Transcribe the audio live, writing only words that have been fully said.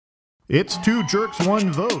It's Two Jerks,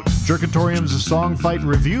 One Vote, Jerkatorium's Song Fight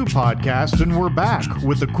Review podcast, and we're back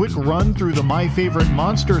with a quick run through the My Favorite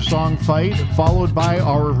Monster song fight, followed by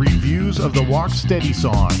our reviews of the Walk Steady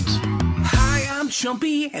songs. Hi, I'm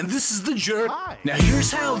Chumpy, and this is The Jerk. Hi. Now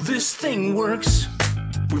here's how this thing works.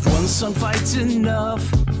 We've won some fights enough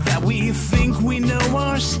that we think we know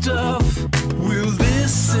our stuff. We'll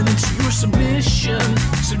listen to your submission,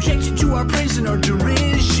 subject to our praise and our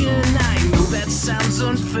derision. I know that sounds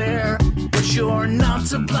unfair, but you're not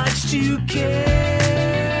obliged to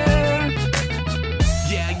care.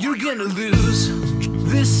 Yeah, you're gonna lose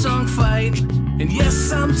this song fight, and yes,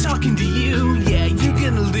 I'm talking to you. Yeah, you're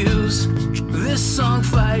gonna lose this song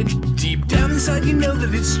fight. Deep down inside, you know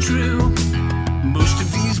that it's true. Most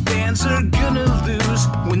of these bands are gonna lose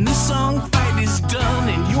when this song fight is done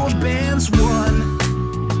and your band's won.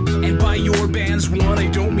 And by your band's won, I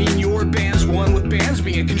don't mean your band's won, with bands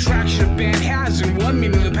being a contraction of band has and won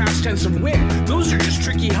meaning the past tense of win. Those are just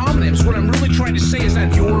tricky homonyms. What I'm really trying to say is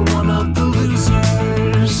that you're one of the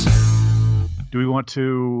losers. Do we want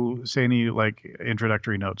to say any,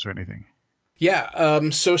 introductory notes or anything? Yeah,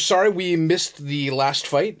 so sorry we missed the last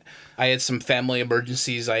fight. I had some family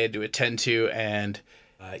emergencies I had to attend to, and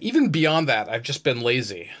even beyond that, I've just been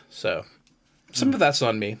lazy. So some of that's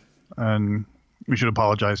on me. And we should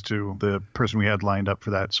apologize to the person we had lined up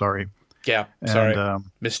for that. Sorry. Yeah, sorry.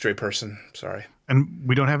 Mystery person, sorry. And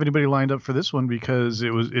we don't have anybody lined up for this one because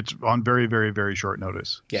it's on very, very, very short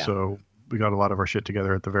notice. Yeah. So we got a lot of our shit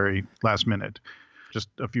together at the very last minute. Just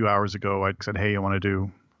a few hours ago, I said, hey, I want to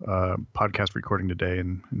do podcast recording today,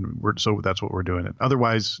 and so that's what we're doing.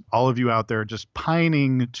 Otherwise, all of you out there just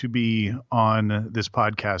pining to be on this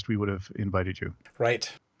podcast, we would have invited you.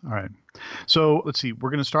 Right. All right. So let's see. We're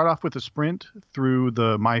going to start off with a sprint through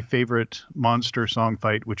the My Favorite Monster song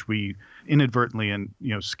fight, which we inadvertently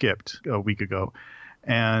skipped a week ago.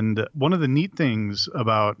 And one of the neat things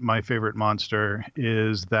about My Favorite Monster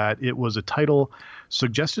is that it was a title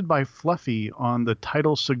suggested by Fluffy on the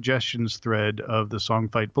title suggestions thread of the Song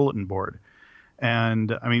Fight bulletin board.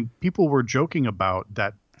 And I mean, people were joking about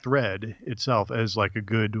that thread itself as like a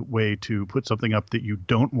good way to put something up that you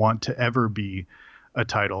don't want to ever be a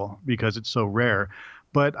title because it's so rare.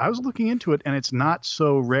 But I was looking into it and it's not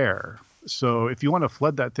so rare. So if you want to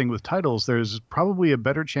flood that thing with titles, there's probably a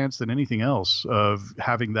better chance than anything else of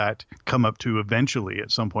having that come up to eventually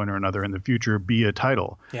at some point or another in the future be a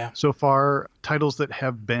title. Yeah. So far, titles that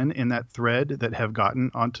have been in that thread that have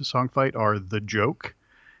gotten onto Songfight are The Joke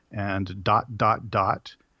and ...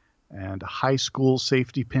 and High School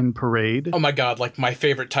Safety Pin Parade. Oh my God, like my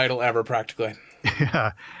favorite title ever, practically.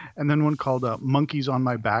 Yeah. And then one called Monkeys on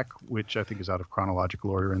My Back, which I think is out of chronological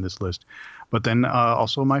order in this list. But then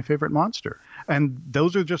also My Favorite Monster. And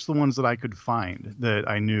those are just the ones that I could find that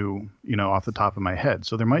I knew, off the top of my head.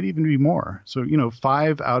 So there might even be more. So,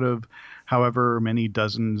 5 out of however many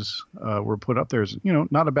dozens were put up there is,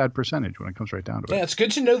 not a bad percentage when it comes right down to it. Yeah, it's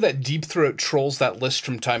good to know that Deep Throat trolls that list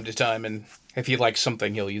from time to time. And if he likes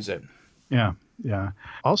something, he'll use it. Yeah, yeah.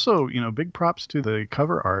 Also, big props to the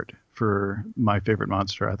cover art for My Favorite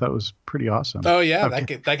Monster. I thought it was pretty awesome. Oh, yeah.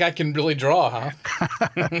 Okay. That guy can really draw, huh?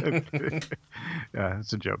 Yeah,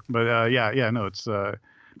 it's a joke. But it's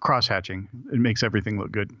cross-hatching. It makes everything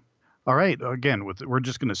look good. All right. Again, we're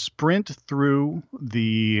just going to sprint through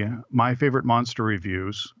the My Favorite Monster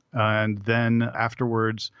reviews. And then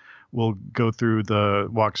afterwards, we'll go through the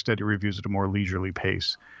Walk Steady reviews at a more leisurely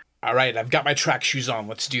pace. All right. I've got my track shoes on.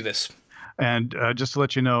 Let's do this. And just to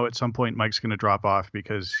let you know, at some point, Mike's going to drop off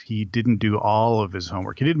because he didn't do all of his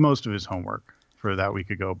homework. He did most of his homework for that week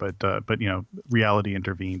ago, but reality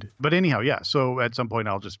intervened. But anyhow, yeah. So at some point,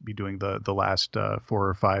 I'll just be doing the last 4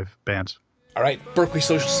 or 5 bands. All right, Berkeley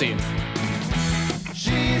Social Scene.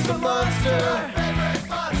 She's a monster.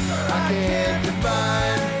 I can't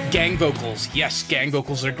define. Gang vocals. Yes, gang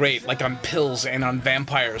vocals are great, like on Pills and on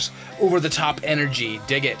Vampires. Over-the-top energy.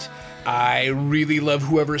 Dig it. I really love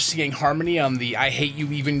whoever's singing harmony on the I Hate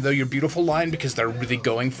You Even Though You're Beautiful line because they're really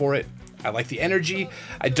going for it. I like the energy.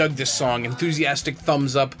 I dug this song. Enthusiastic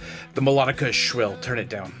thumbs up. The melodica is shrill. Turn it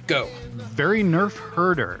down. Go. Very nerf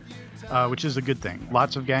herder, which is a good thing.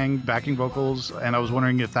 Lots of gang backing vocals, and I was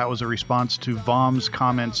wondering if that was a response to Vom's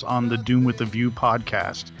comments on the Doom with the View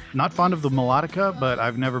podcast. Not fond of the melodica, but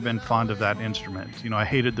I've never been fond of that instrument. I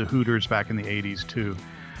hated the Hooters back in the 80s, too.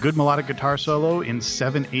 Good melodic guitar solo in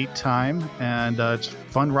 7/8 time, and it's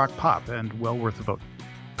fun rock pop and well worth a vote.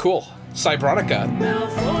 Cool. Cybronica.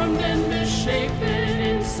 Malformed and misshapen,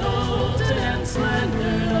 insulted and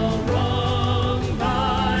slandered, all wrong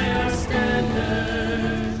by our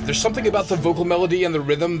standards. There's something about the vocal melody and the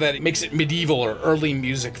rhythm that makes it medieval or early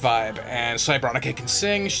music vibe, and Cybernica can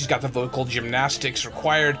sing, she's got the vocal gymnastics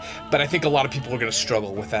required, but I think a lot of people are going to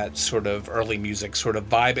struggle with that sort of early music sort of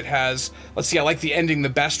vibe it has. Let's see, I like the ending the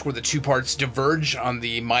best where the two parts diverge on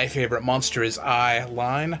the My Favorite Monster is I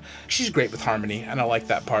line. She's great with harmony, and I like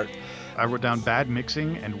that part. I wrote down bad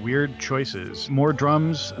mixing and weird choices. More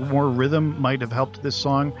drums, more rhythm might have helped this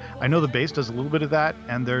song. I know the bass does a little bit of that,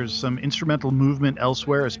 and there's some instrumental movement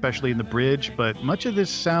elsewhere, especially in the bridge, but much of this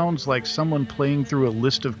sounds like someone playing through a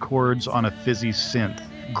list of chords on a fizzy synth.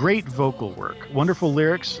 Great vocal work, wonderful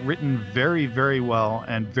lyrics, written very, very well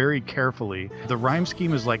and very carefully. The rhyme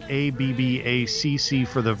scheme is like A, B, B, A, C, C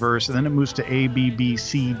for the verse, and then it moves to A, B, B,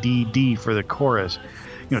 C, D, D for the chorus.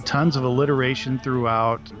 You know, tons of alliteration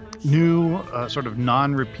throughout, new sort of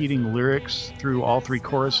non-repeating lyrics through all three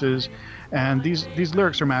choruses, and these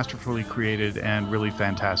lyrics are masterfully created and really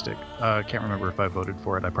fantastic. Can't remember if I voted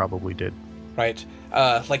for it. I probably did. Right.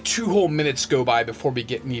 Like 2 whole minutes go by before we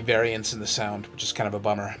get any variance in the sound, which is kind of a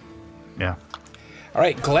bummer. Yeah. All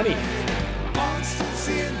right, Glennie. Monsters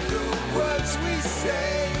in the words we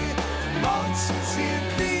say, monsters in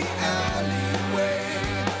the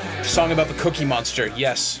alleyway. Song about the Cookie Monster,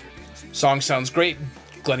 yes. Song sounds great.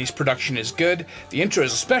 Glennie's production is good. The intro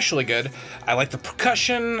is especially good. I like the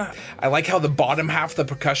percussion. I like how the bottom half of the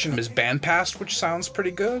percussion is bandpassed, which sounds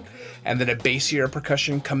pretty good. And then a bassier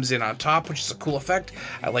percussion comes in on top, which is a cool effect.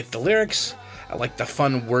 I like the lyrics. I like the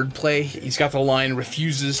fun wordplay. He's got the line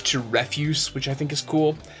refuses to refuse, which I think is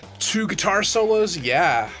cool. 2 guitar solos,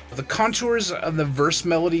 yeah. The contours of the verse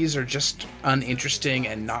melodies are just uninteresting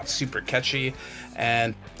and not super catchy.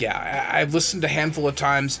 And yeah, I've listened a handful of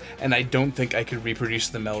times, and I don't think I could reproduce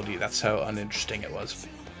the melody. That's how uninteresting it was.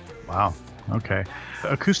 Wow. Okay.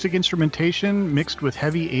 Acoustic instrumentation mixed with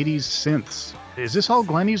heavy 80s synths. Is this all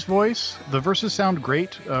Glennie's voice? The verses sound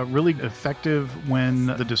great, really effective when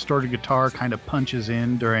the distorted guitar kind of punches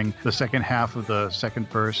in during the second half of the second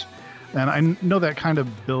verse. And I know that kind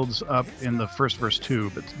of builds up in the first verse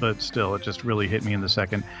too, but still, it just really hit me in the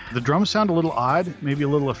second. The drums sound a little odd, maybe a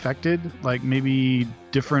little affected, like maybe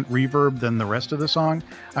different reverb than the rest of the song.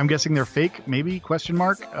 I'm guessing they're fake, maybe, question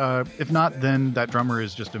mark. If not, then that drummer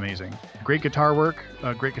is just amazing. Great guitar work,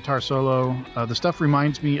 great guitar solo. The stuff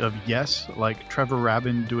reminds me of Yes, like Trevor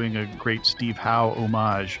Rabin doing a great Steve Howe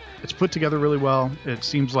homage. It's put together really well. It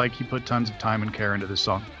seems like he put tons of time and care into this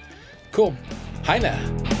song. Cool.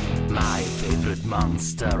 Heine. My favorite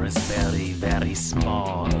monster is very, very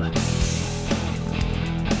small.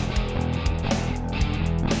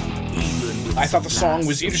 I thought the song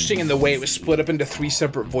was interesting in the way it was split up into 3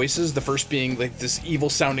 separate voices. The first being like this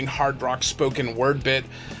evil-sounding hard rock spoken word bit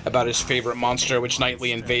about his favorite monster, which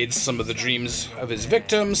nightly invades some of the dreams of his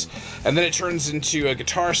victims. And then it turns into a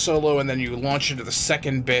guitar solo, and then you launch into the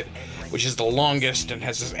second bit, which is the longest and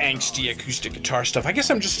has this angsty acoustic guitar stuff. I guess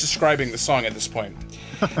I'm just describing the song at this point.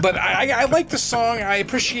 But I like the song. I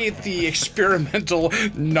appreciate the experimental,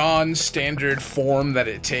 non-standard form that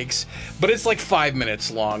it takes. But it's like 5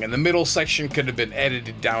 minutes long, and the middle section could have been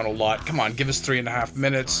edited down a lot. Come on, give us 3.5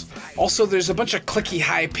 minutes. Also, there's a bunch of clicky,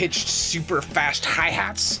 high-pitched, super fast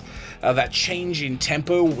hi-hats that change in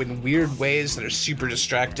tempo in weird ways that are super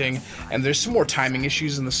distracting. And there's some more timing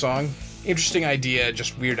issues in the song. Interesting idea,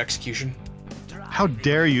 just weird execution. How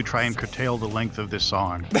dare you try and curtail the length of this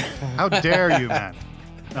song? How dare you, man?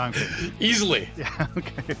 No, I'm kidding. Easily. Yeah,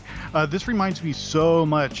 okay. This reminds me so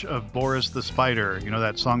much of Boris the Spider. You know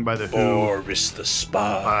that song by The Who? Boris the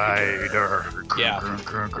Spider. Yeah.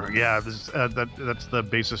 Yeah, that's the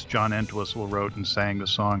bassist John Entwistle wrote and sang the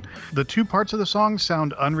song. The 2 parts of the song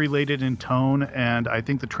sound unrelated in tone, and I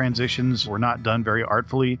think the transitions were not done very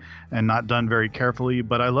artfully and not done very carefully,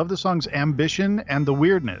 but I love the song's ambition and the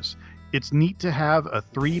weirdness. It's neat to have a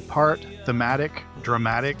 3-part thematic,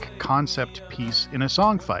 dramatic concept piece in a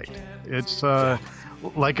song fight. It's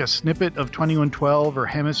like a snippet of 2112 or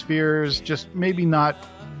Hemispheres, just maybe not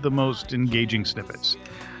the most engaging snippets.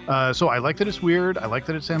 So I like that it's weird. I like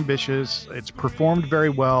that it's ambitious. It's performed very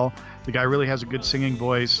well. The guy really has a good singing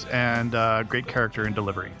voice and great character and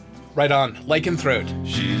delivery. Right on. Lycanthrope.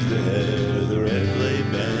 She's the head of the Red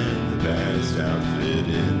Blade Band, the baddest outfit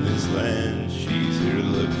in this land. She's here to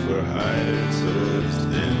look for hired souls,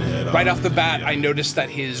 then head on. Right off the bat, I noticed that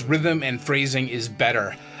his rhythm and phrasing is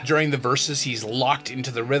better. During the verses, he's locked into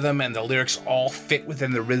the rhythm, and the lyrics all fit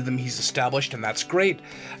within the rhythm he's established, and that's great.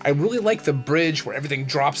 I really like the bridge where everything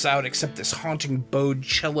drops out except this haunting bowed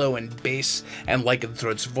cello and bass and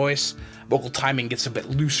Lycanthrope's voice. Vocal timing gets a bit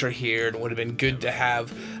looser here, and it would have been good to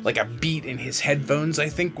have like a beat in his headphones, I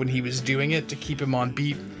think, when he was doing it to keep him on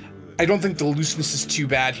beat. I don't think the looseness is too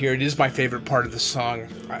bad here. It is my favorite part of the song.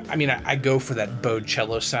 I go for that bowed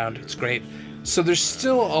cello sound. It's great. So there's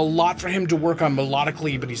still a lot for him to work on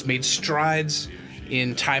melodically, but he's made strides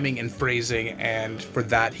in timing and phrasing, and for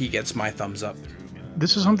that he gets my thumbs up.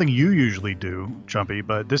 This is something you usually do, Jumpy,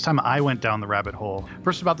 but this time I went down the rabbit hole.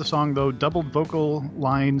 First about the song, though, doubled vocal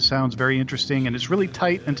line sounds very interesting, and it's really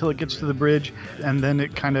tight until it gets to the bridge, and then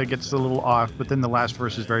it kind of gets a little off, but then the last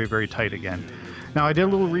verse is very, very tight again. Now, I did a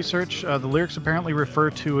little research. The lyrics apparently refer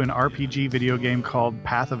to an RPG video game called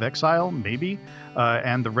Path of Exile, maybe,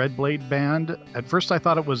 and the Red Blade Band. At first, I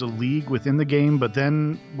thought it was a league within the game, but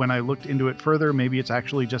then when I looked into it further, maybe it's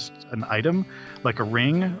actually just an item, like a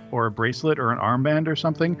ring or a bracelet or an armband or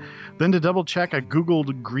something. Then to double check, I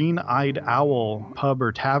Googled Green-Eyed Owl pub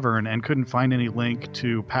or tavern and couldn't find any link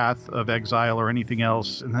to Path of Exile or anything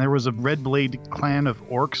else. And there was a Red Blade clan of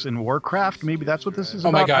orcs in Warcraft. Maybe that's what this is about.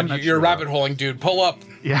 Oh my God, you're rabbit holing, dude. Pull up.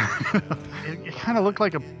 Yeah. It kind of looked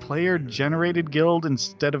like a player-generated guild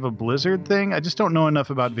instead of a Blizzard thing. I just don't know enough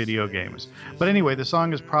about video games. But anyway, the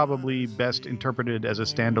song is probably best interpreted as a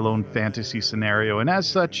standalone fantasy scenario, and as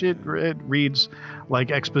such, it reads like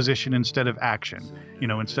exposition instead of action,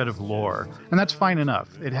 instead of lore. And that's fine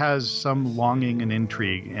enough. It has some longing and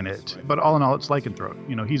intrigue in it. But all in all, it's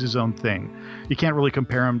Lycanthrope. He's his own thing. You can't really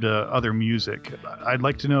compare him to other music. I'd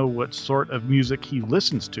like to know what sort of music he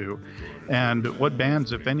listens to and what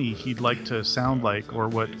bands, if any, he'd like to sound like, or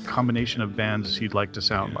what combination of bands he'd like to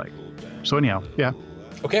sound like. So anyhow, yeah.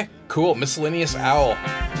 Okay, cool. Miscellaneous Owl.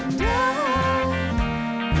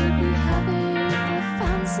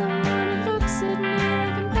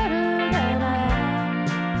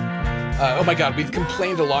 Oh my God, we've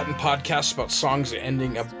complained a lot in podcasts about songs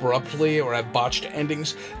ending abruptly or have botched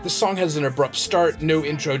endings. This song has an abrupt start, no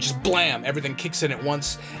intro, just blam, everything kicks in at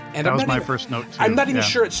once. And that was my first note too. I'm not even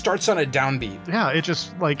sure it starts on a downbeat. Yeah, it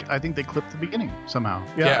just I think they clipped the beginning somehow.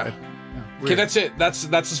 Yeah. Okay, that's it. That's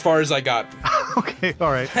as far as I got. Okay,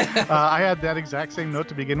 all right. I had that exact same note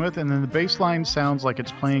to begin with, and then the bass line sounds like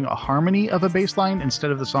it's playing a harmony of a bass line instead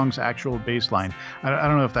of the song's actual bass line. I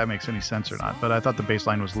don't know if that makes any sense or not, but I thought the bass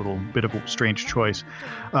line was a little bit of a strange choice.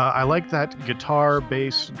 I like that guitar,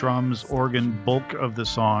 bass, drums, organ bulk of the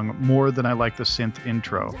song more than I like the synth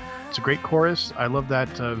intro. It's a great chorus. I love that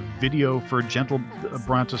video for Gentle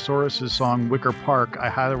Brontosaurus' song Wicker Park. I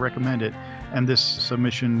highly recommend it. And this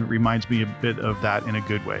submission reminds me a bit of that in a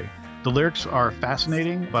good way. The lyrics are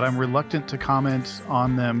fascinating, but I'm reluctant to comment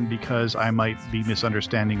on them because I might be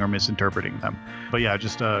misunderstanding or misinterpreting them. But yeah,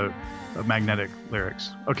 just magnetic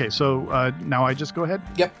lyrics. Okay, so now I just go ahead?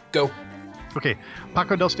 Yep, go. Okay,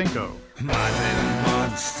 Paco del Stinko. My little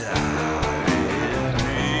monster.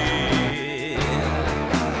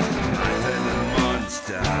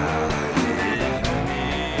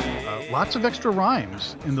 Lots of extra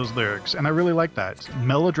rhymes in those lyrics, and I really like that.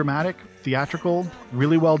 Melodramatic, theatrical,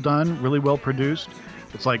 really well done, really well produced.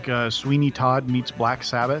 It's like Sweeney Todd meets Black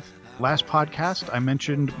Sabbath. Last podcast, I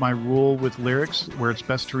mentioned my rule with lyrics where it's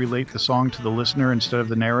best to relate the song to the listener instead of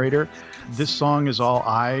the narrator. This song is all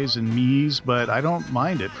I's and me's, but I don't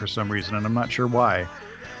mind it for some reason, and I'm not sure why.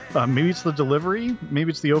 Maybe it's the delivery,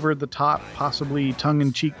 maybe it's the over-the-top, possibly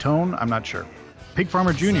tongue-in-cheek tone, I'm not sure. Pig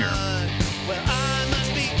Farmer Jr.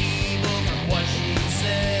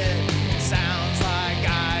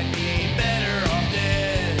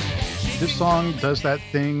 This song does that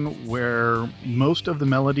thing where most of the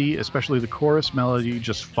melody, especially the chorus melody,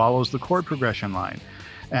 just follows the chord progression line.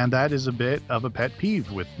 And that is a bit of a pet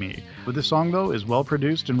peeve with me. But this song, though, is well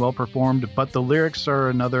produced and well performed, but the lyrics are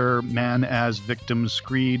another man as victim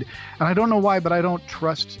screed. And I don't know why, but I don't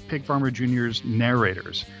trust Pig Farmer Jr.'s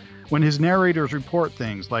narrators. When his narrators report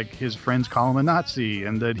things like his friends call him a Nazi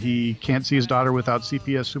and that he can't see his daughter without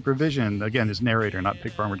CPS supervision, again, his narrator, not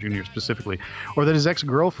Pig Farmer Jr. specifically, or that his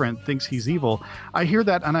ex-girlfriend thinks he's evil, I hear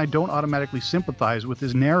that and I don't automatically sympathize with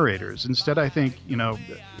his narrators. Instead, I think,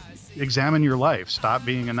 examine your life, stop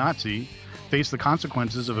being a Nazi, face the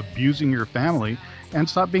consequences of abusing your family, and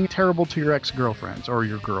stop being terrible to your ex-girlfriends or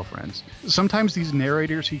your girlfriends. Sometimes these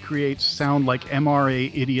narrators he creates sound like MRA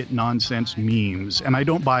idiot nonsense memes, and I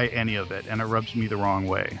don't buy any of it, and it rubs me the wrong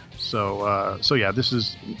way. So yeah, this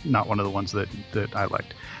is not one of the ones that I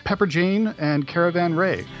liked. Pepper Jane and Caravan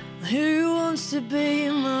Ray. Who wants to be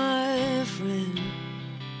my friend?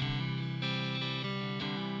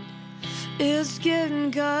 It's getting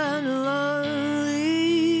kind of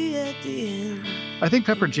lonely at the end. I think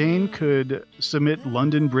Pepper Jane could submit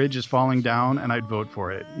London Bridge is Falling Down, and I'd vote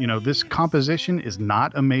for it. This composition is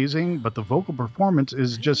not amazing, but the vocal performance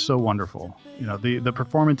is just so wonderful. The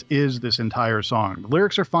performance is this entire song. The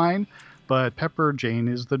lyrics are fine, but Pepper Jane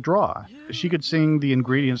is the draw. She could sing the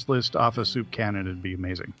ingredients list off a soup can and it'd be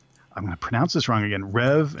amazing. I'm going to pronounce this wrong again.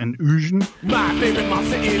 Rev and Eugen. My favorite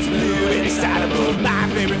monster is blue and excitable. My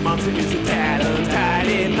favorite monster is a tad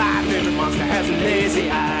untidy. My favorite monster has a lazy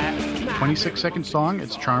eye. 26-second song.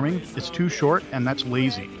 It's charming. It's too short, and that's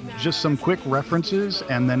lazy. Just some quick references,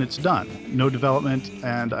 and then it's done. No development,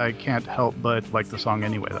 and I can't help but like the song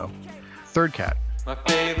anyway, though. Third Cat. My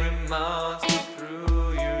favorite monster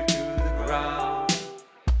threw you to the ground.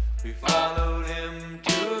 We followed him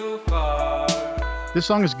too far. This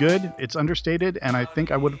song is good. It's understated, and I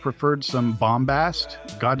think I would have preferred some bombast.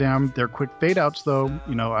 Goddamn, they're quick fade-outs, though.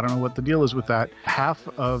 I don't know what the deal is with that. Half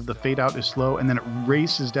of the fade-out is slow, and then it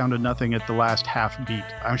races down to nothing at the last half beat.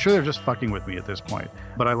 I'm sure they're just fucking with me at this point,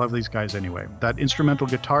 but I love these guys anyway. That instrumental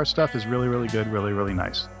guitar stuff is really, really good, really, really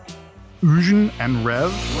nice. Eugen and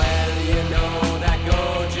Rev. Well, you know that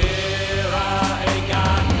Gojira ain't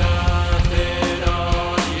got nothing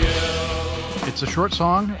on you. It's a short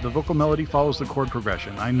song. The vocal melody follows the chord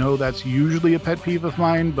progression. I know that's usually a pet peeve of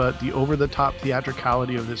mine, but the over-the-top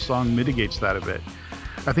theatricality of this song mitigates that a bit.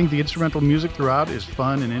 I think the instrumental music throughout is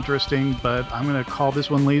fun and interesting, but I'm going to call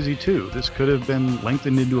this one lazy too. This could have been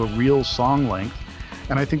lengthened into a real song length,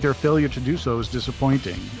 and I think their failure to do so is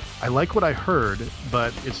disappointing. I like what I heard,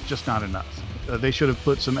 but it's just not enough. They should have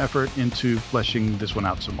put some effort into fleshing this one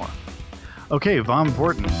out some more. Okay, Von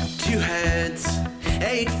Vorten. 2 heads,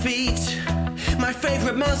 8 feet. My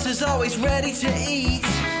favorite monster's always ready to eat.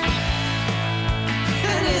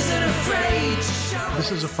 And isn't afraid to show.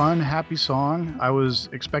 This is a fun, happy song. I was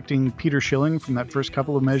expecting Peter Schilling from that first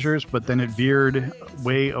couple of measures, but then it veered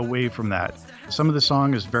way away from that. Some of the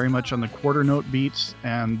song is very much on the quarter note beats,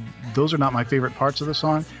 and those are not my favorite parts of the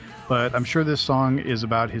song, but I'm sure this song is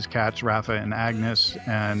about his cats, Rafa and Agnes,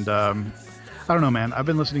 and I don't know, man. I've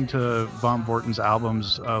been listening to Von Vorten's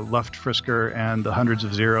albums, Luftfrisker and The Hundreds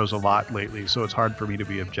of Zeros a lot lately, so it's hard for me to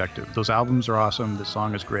be objective. Those albums are awesome. This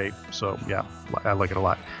song is great, so yeah, I like it a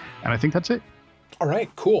lot. And I think that's it. All right,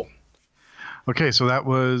 cool. Okay, so that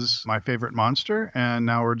was my favorite monster, and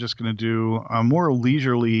now we're just going to do a more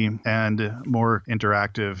leisurely and more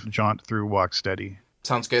interactive jaunt through Walk Steady.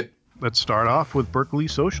 Sounds good. Let's start off with Berkeley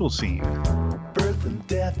Social Scene. Birth and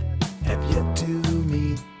death have yet to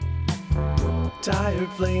meet. Tired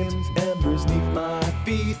flames, embers neath my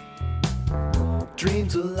feet.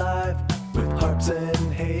 Dreams alive with harps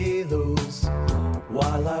and halos,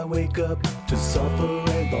 while I wake up to sulfur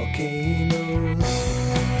and volcanoes.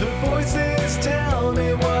 The voices tell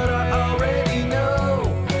me what I already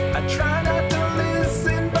know. I try not to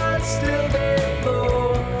listen, but still they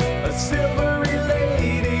flow. A silvery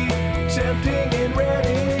lady, tempting and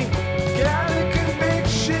ready. Got a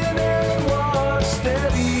conviction and walk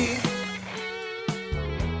steady.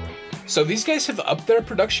 So these guys have upped their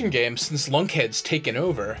production game since Lunkhead's taken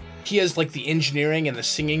over. He has like the engineering and the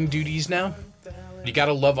singing duties now. You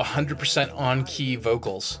gotta love 100% on-key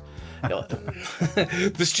vocals.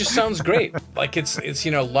 This just sounds great. Like it's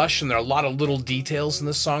lush, and there are a lot of little details in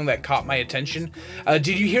this song that caught my attention. Did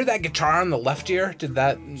you hear that guitar on the left ear? Did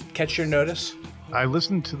that catch your notice? I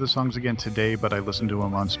listened to the songs again today, but I listened to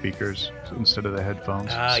them on speakers instead of the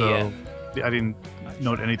headphones. Yeah. I didn't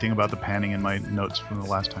note anything about the panning in my notes from the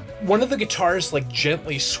last time. One of the guitars like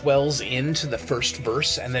gently swells into the first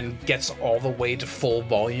verse and then gets all the way to full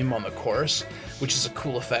volume on the chorus, which is a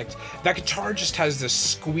cool effect. That guitar just has this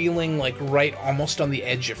squealing, like right almost on the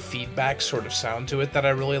edge of feedback sort of sound to it that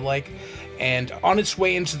I really like. And on its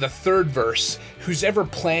way into the third verse, who's ever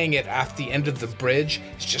playing it at the end of the bridge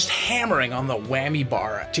is just hammering on the whammy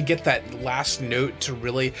bar to get that last note to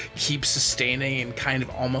really keep sustaining and kind of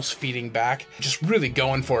almost feeding back. Just really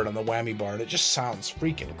going for it on the whammy bar. It just sounds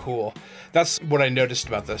freaking cool. That's what I noticed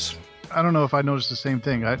about this. I don't know if I noticed the same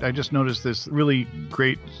thing. I just noticed this really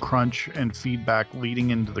great crunch and feedback leading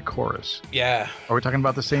into the chorus. Yeah. Are we talking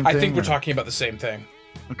about the same thing? I think we're talking about the same thing.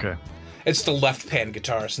 Okay. It's the left pan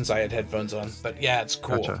guitar since I had headphones on, but yeah, it's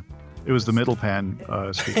cool. Gotcha. It was the middle pan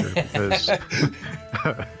speaker because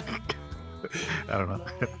I don't know.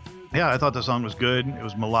 Yeah, I thought the song was good. It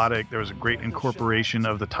was melodic. There was a great incorporation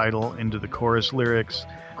of the title into the chorus lyrics.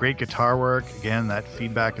 Great guitar work. Again, that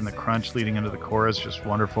feedback and the crunch leading into the chorus, just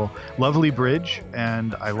wonderful. Lovely bridge,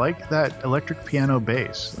 and I like that electric piano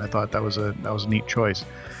bass. I thought that was a neat choice.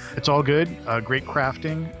 It's all good. Great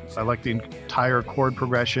crafting. I like the entire chord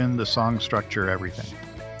progression, the song structure, everything.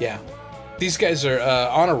 Yeah. These guys are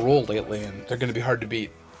on a roll lately, and they're going to be hard to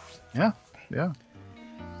beat. Yeah.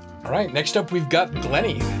 All right, next up we've got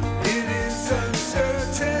Glennie. It is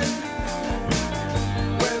uncertain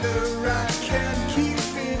whether I can keep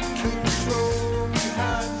in control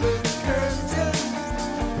behind the curtain.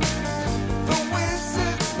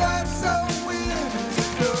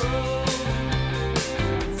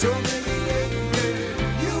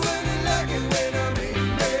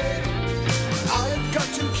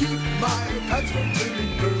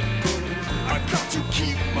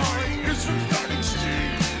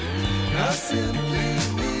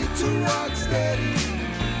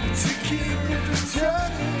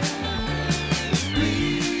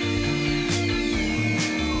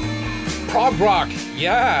 Prog rock,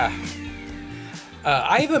 yeah.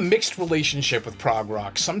 I have a mixed relationship with prog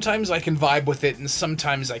rock. Sometimes I can vibe with it, and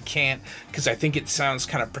sometimes I can't, because I think it sounds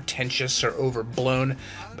kind of pretentious or overblown.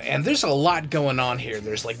 And there's a lot going on here.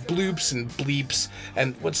 There's like bloops and bleeps,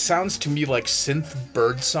 and what sounds to me like synth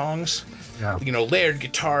bird songs. Yeah. You know, layered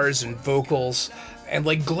guitars and vocals. And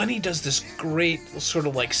like Glennie does this great sort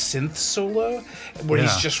of like synth solo where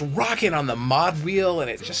he's just rocking on the mod wheel, and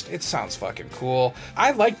it sounds fucking cool.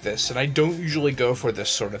 I like this, and I don't usually go for this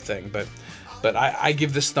sort of thing, but I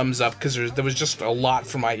give this thumbs up because there was just a lot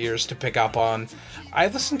for my ears to pick up on. I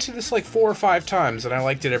listened to this like 4 or 5 times, and I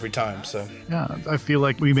liked it every time. So yeah, I feel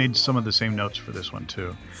like we made some of the same notes for this one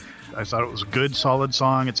too. I thought it was a good, solid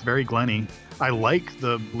song. It's very Glennie. I like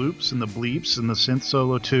the bloops and the bleeps and the synth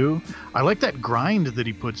solo too. I like that grind that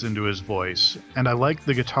he puts into his voice, and I like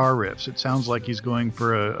the guitar riffs. It sounds like he's going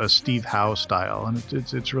for a Steve Howe style, and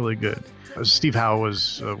it's really good. Steve Howe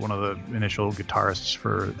was one of the initial guitarists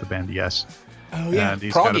for the band Yes. Oh, yeah. And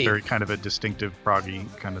he's proggy. got a very kind of a distinctive proggy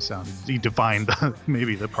kind of sound. He defined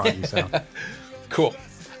maybe the proggy sound. Cool.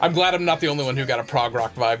 I'm glad I'm not the only one who got a prog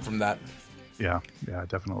rock vibe from that. Yeah,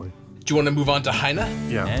 definitely. Do you want to move on to Heine?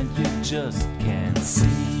 Yeah. And you just can't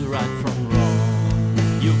see right from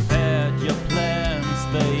wrong. You've had your plans,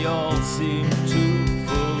 they all seem to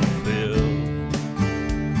fulfill.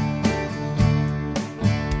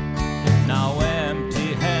 Now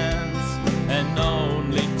empty hands and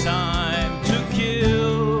only time to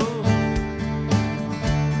kill.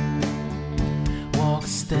 Walk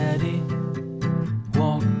steady,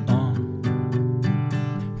 walk on.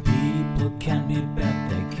 People can be bad,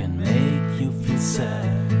 they can make you feel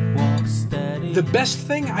sad. Walk steady. The best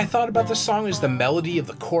thing I thought about this song is the melody of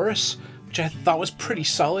the chorus, which I thought was pretty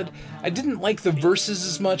solid. I didn't like the verses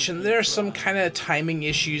as much, and there are some kind of timing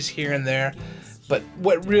issues here and there. But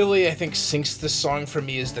what really, I think, sinks this song for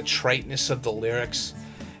me is the triteness of the lyrics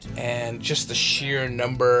and just the sheer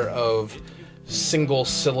number of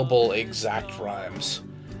single-syllable exact rhymes.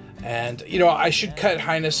 And, you know, I should cut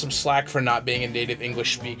Heine some slack for not being a native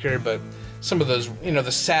English speaker, but some of those, you know,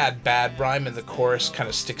 the sad, bad rhyme in the chorus kind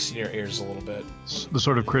of sticks in your ears a little bit. It's the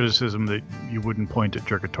sort of criticism that you wouldn't point at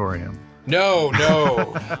Jerkatorium. No.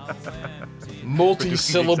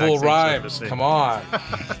 Multi-syllable rhymes. Come on.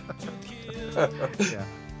 Yeah.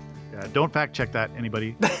 Don't fact check that,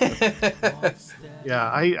 anybody. Yeah,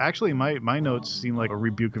 I actually my notes seem like a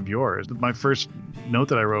rebuke of yours. My first note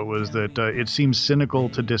that I wrote was that it seems cynical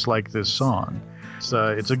to dislike this song.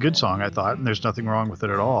 It's a good song, I thought, and there's nothing wrong with it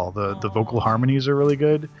at all. The vocal harmonies are really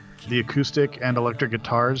good. The acoustic and electric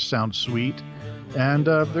guitars sound sweet. And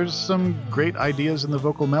there's some great ideas in the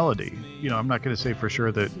vocal melody. You know, I'm not going to say for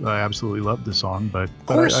sure that I absolutely love the song, but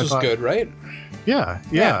Chorus I was thought, good, right?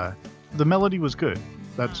 Yeah. The melody was good.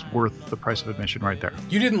 That's worth the price of admission right there.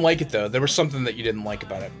 You didn't like it, though. There was something that you didn't like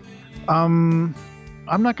about it. I'm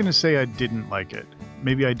not going to say I didn't like it.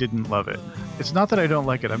 Maybe I didn't love it. It's not that I don't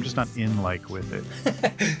like it. I'm just not in like with it.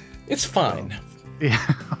 It's fine. Yeah.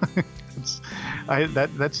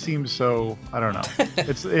 That seems so, I don't know.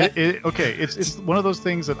 It's one of those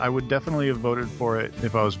things that I would definitely have voted for it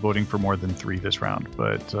if I was voting for more than 3 this round.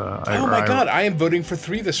 But God, I am voting for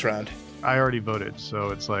 3 this round. I already voted,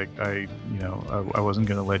 so it's like I wasn't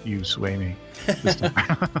going to let you sway me this time.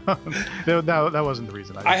 That wasn't the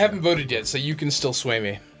reason. I haven't voted yet, so you can still sway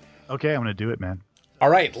me. Okay, I'm going to do it, man. All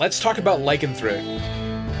right, let's talk about Lycanthrope.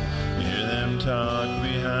 Hear them talk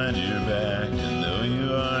behind your back, and though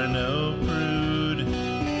you are no prude,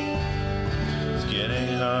 it's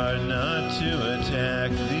getting hard not to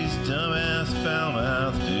attack these dumbass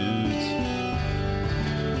foul-mouthed dudes.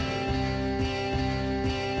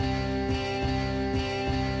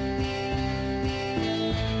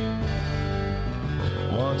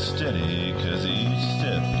 Walk steady, 'cause each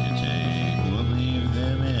step you take will leave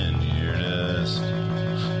them in your dust.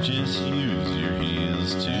 Just use your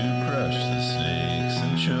heels to crush the snakes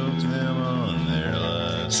and choke them on their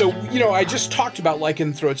lust. So, you know, I just talked about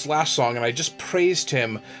Lycanthrope's last song, and I just praised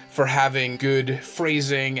him for having good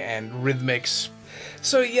phrasing and rhythmics.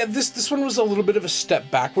 So, yeah, this one was a little bit of a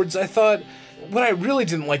step backwards, I thought. What I really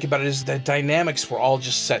didn't like about it is the dynamics were all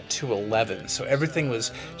just set to 11, so everything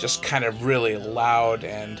was just kind of really loud,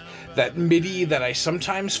 and that MIDI that I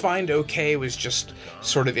sometimes find okay was just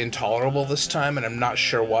sort of intolerable this time, and I'm not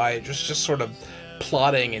sure why. It was just sort of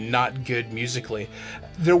plodding and not good musically.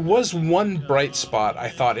 There was one bright spot, I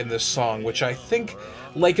thought, in this song, which I think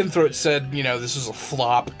Lycanthrope said, you know, this is a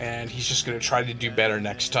flop and he's just going to try to do better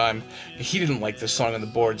next time. He didn't like this song on the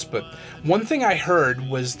boards, but one thing I heard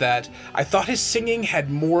was that I thought his singing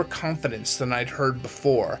had more confidence than I'd heard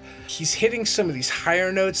before. He's hitting some of these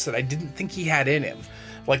higher notes that I didn't think he had in him.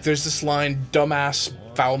 Like, there's this line, dumbass,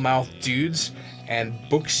 foul-mouthed dudes, and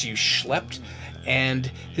books you schlepped, and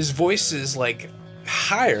his voice is, like,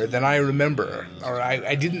 higher than I remember, or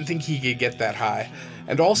I didn't think he could get that high.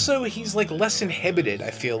 And also, he's, like, less inhibited,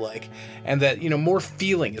 I feel like, and that, more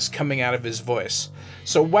feeling is coming out of his voice.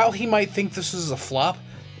 So while he might think this is a flop,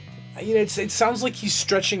 it sounds like he's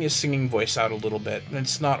stretching his singing voice out a little bit, and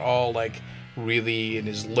it's not all, like, really in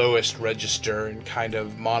his lowest register and kind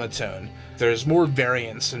of monotone. There's more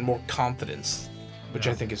variance and more confidence, which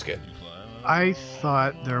I think is good. I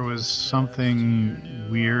thought there was something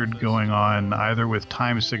weird going on either with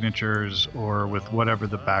time signatures or with whatever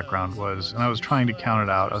the background was, and I was trying to count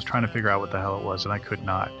it out. I was trying to figure out what the hell it was, and I could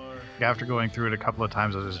not. After going through it a couple of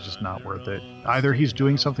times, it was just not worth it. Either he's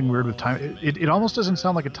doing something weird with time. It almost doesn't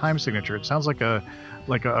sound like a time signature. It sounds like a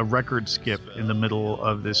record skip in the middle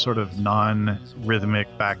of this sort of non-rhythmic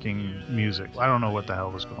backing music. I don't know what the hell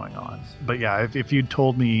was going on. But yeah, if you'd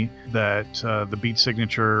told me that the beat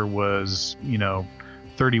signature was,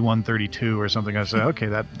 31-32 or something, I'd say, okay,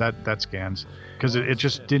 that scans. Because it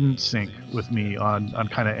just didn't sync with me on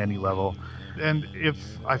kind of any level. And if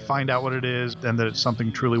I find out what it is and that it's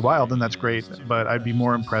something truly wild, then that's great. But I'd be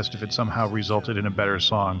more impressed if it somehow resulted in a better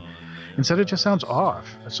song. Instead, it just sounds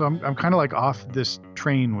off. So I'm kind of like off this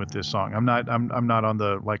train with this song. I'm not on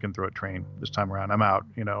the Lycanthrope train this time around. I'm out.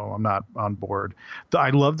 I'm not on board. I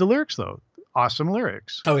love the lyrics though. Awesome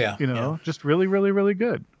lyrics. Oh yeah. Just really, really, really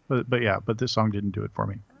good. But this song didn't do it for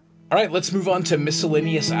me. All right, let's move on to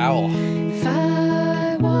Miscellaneous Owl. If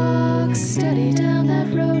I walk steady down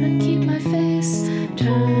that road and keep my face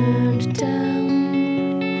turned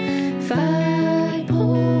down, if I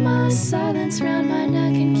pull my silence round my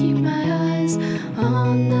neck and keep my eyes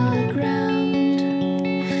on the ground,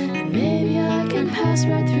 then maybe I can pass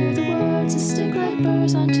right through the words and stick like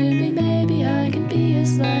burrs onto me. Maybe I can be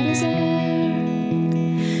as light as air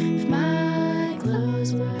if my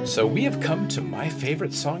clothes were... So we have come to my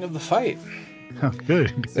favorite song of the fight. Oh,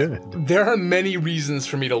 good. There are many reasons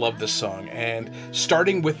for me to love this song, and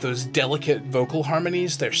starting with those delicate vocal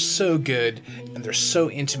harmonies, they're so good, and they're so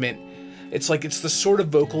intimate. It's the sort of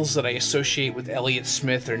vocals that I associate with Elliott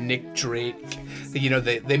Smith or Nick Drake.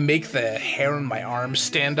 They make the hair on my arms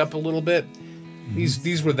stand up a little bit.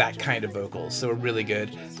 These were that kind of vocals. They were really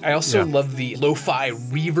good. I also love the lo-fi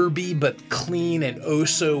reverby but clean and oh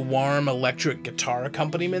so warm electric guitar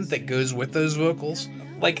accompaniment that goes with those vocals.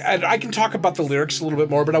 I can talk about the lyrics a little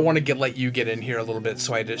bit more, but I want to let you get in here a little bit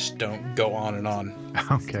so I just don't go on and on.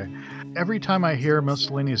 Okay. Every time I hear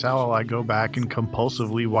Miscellaneous Owl, I go back and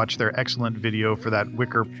compulsively watch their excellent video for that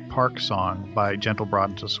Wicker Park song by Gentle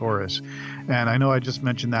Brontosaurus. And I know I just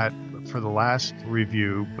mentioned that for the last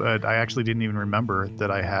review, but I actually didn't even remember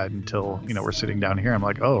that I had until, we're sitting down here. I'm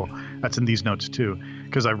like, oh, that's in these notes too,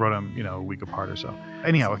 because I wrote them, a week apart or so.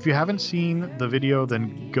 Anyhow, if you haven't seen the video,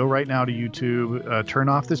 then go right now to YouTube, turn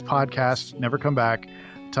off this podcast, never come back,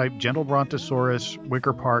 type Gentle Brontosaurus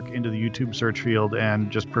Wicker Park into the YouTube search field, and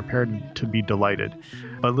just prepare to be delighted.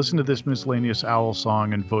 But listen to this Miscellaneous Owl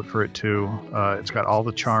song and vote for it too. It's got all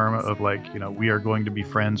the charm of We Are Going to Be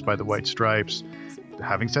Friends by the White Stripes.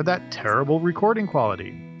 Having said that, terrible recording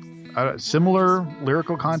quality. Similar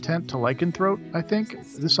lyrical content to Lycanthrope, I think.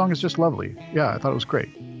 This song is just lovely. Yeah, I thought it was great.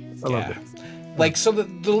 I loved it. So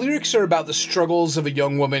the lyrics are about the struggles of a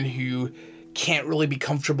young woman who can't really be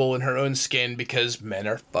comfortable in her own skin because men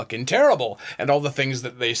are fucking terrible, and all the things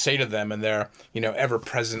that they say to them and their,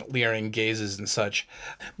 ever-present leering gazes and such.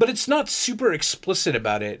 But it's not super explicit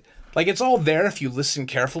about it. It's all there if you listen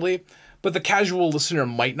carefully, but the casual listener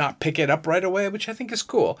might not pick it up right away, which I think is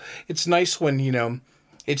cool. It's nice when,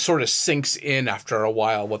 it sort of sinks in after a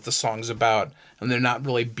while what the song's about, and they're not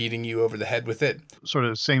really beating you over the head with it. Sort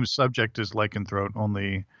of same subject as Lycanthrope,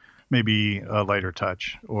 only maybe a lighter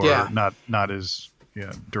touch, or not as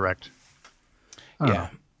direct. I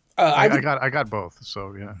got both,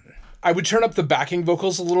 so yeah. I would turn up the backing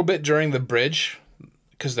vocals a little bit during the bridge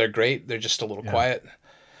because they're great. They're just a little quiet.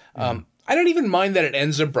 I don't even mind that it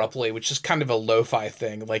ends abruptly, which is kind of a lo-fi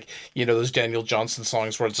thing. Those Daniel Johnston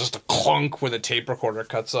songs where it's just a clunk where the tape recorder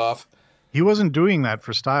cuts off. He wasn't doing that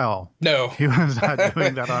for style. No. He was not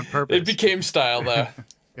doing that on purpose. It became style, though.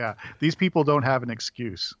 Yeah. These people don't have an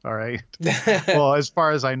excuse, all right? Well, as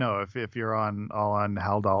far as I know, if you're on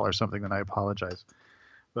Haldol or something, then I apologize.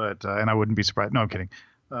 But, and I wouldn't be surprised. No, I'm kidding.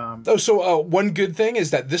 One good thing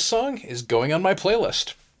is that this song is going on my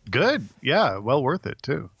playlist. Good. Yeah. Well worth it,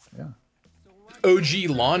 too. Yeah. OG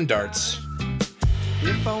Lawn Darts.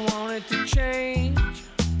 If I wanted to change,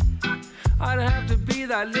 I'd have to be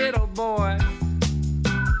that little boy.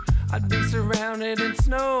 I'd be surrounded in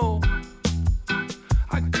snow.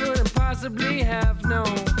 I couldn't possibly have known.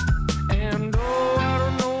 And oh, I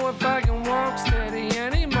don't know if I can walk steady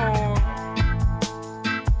anymore.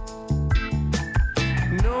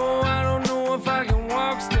 No, I don't know if I can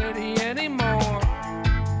walk steady anymore.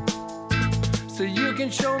 So you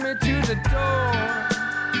can show me to the door,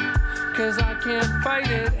 'cause I can't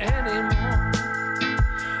fight it anymore.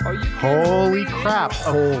 Or you can Holy hurry crap!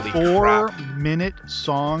 Holy A 4-minute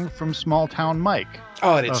song from Small Town Mike.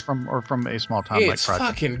 Oh, and it's from a Small Town Mike it's project.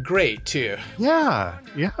 fucking great too. Yeah.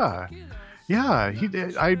 He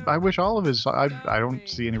did. I wish all of his. I don't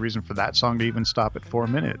see any reason for that song to even stop at 4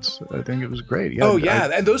 minutes. I think it was great. Yeah, Oh yeah,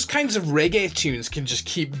 and those kinds of reggae tunes can just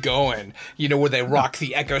keep going. You know, where they rock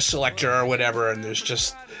the echo selector or whatever, and there's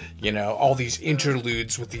just, you know, all these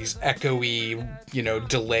interludes with these echoey, you know,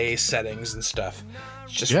 delay settings and stuff.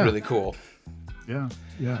 It's just really cool. Yeah.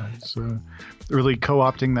 It's really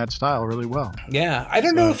co-opting that style really well. Yeah, I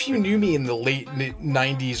don't know if you knew me in the late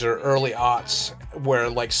 90s or early aughts, where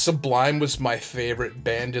like Sublime was my favorite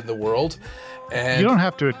band in the world. And You don't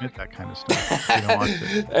have to admit that kind of stuff if you don't want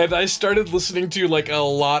to. And I started listening to like a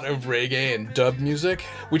lot of reggae and dub music,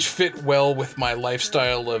 which fit well with my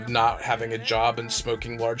lifestyle of not having a job and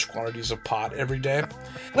smoking large quantities of pot every day.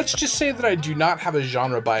 Let's just say that I do not have a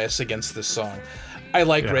genre bias against this song. I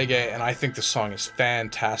like reggae, and I think the song is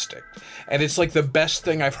fantastic. And it's like the best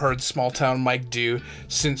thing I've heard Small Town Mike do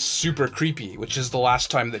since Super Creepy, which is the last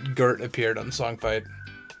time that Gert appeared on Songfight.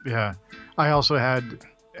 Yeah. I also had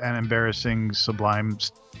an embarrassing Sublime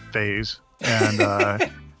phase, and I'm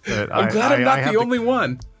glad I'm not the only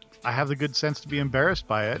one. I have the good sense to be embarrassed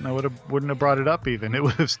by it, and I wouldn't have brought it up even. It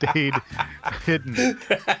would have stayed hidden.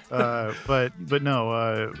 But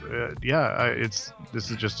no, this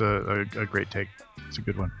is just a great take. It's a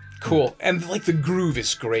good one. Cool. And like the groove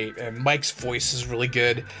is great, and Mike's voice is really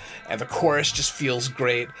good, and the chorus just feels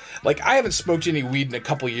great. Like, I haven't smoked any weed in a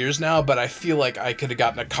couple years now, but I feel like I could have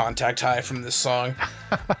gotten a contact high from this song.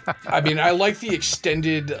 I mean, I like the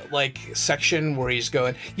extended like section where he's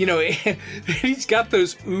going, you know, he's got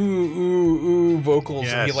those ooh ooh ooh vocals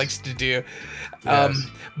that he likes to do.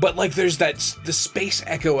 But like there's the space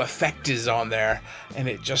echo effect is on there, and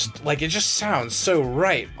it just sounds so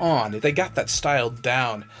right on. They got that style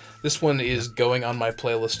down. This one is going on my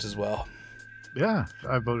playlist as well. Yeah,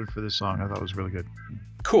 I voted for this song. I thought it was really good.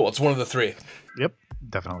 Cool. It's one of the three. Yep,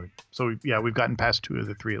 definitely. So yeah, we've gotten past 2 of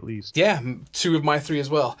the 3 at least. Yeah, 2 of my 3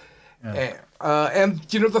 as well. Yeah. And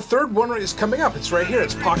you know, the third one is coming up. It's right here.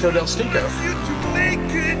 It's Paco del Stinko.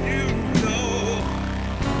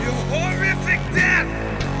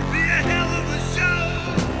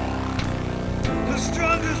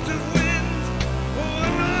 Strongest of winds, or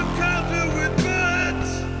an encounter with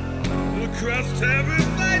birds. Across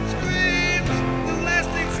terrified screams, the last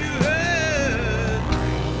things you heard.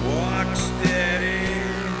 Walk steady,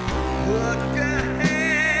 look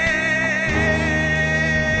ahead.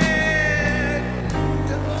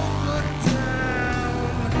 Don't look down,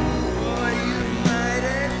 or you might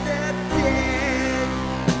end up dead.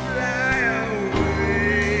 Fly away.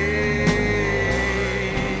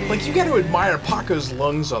 Like, you got to admire Paco's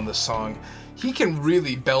lungs on this song. He can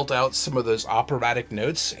really belt out some of those operatic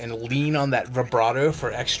notes and lean on that vibrato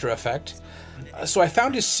for extra effect. So I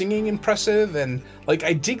found his singing impressive, and like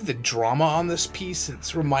I dig the drama on this piece.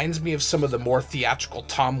 It reminds me of some of the more theatrical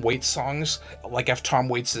Tom Waits songs, like F. Tom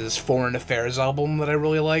Waits' Foreign Affairs album that I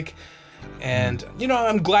really like. And, you know,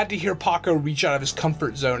 I'm glad to hear Paco reach out of his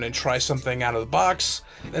comfort zone and try something out of the box.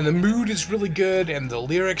 And the mood is really good, and the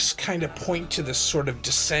lyrics kind of point to this sort of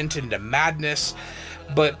descent into madness.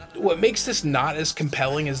 But what makes this not as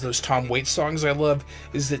compelling as those Tom Waits songs I love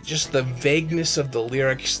is that just the vagueness of the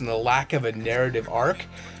lyrics and the lack of a narrative arc.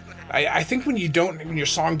 I think when your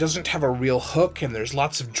song doesn't have a real hook and there's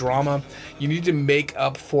lots of drama, you need to make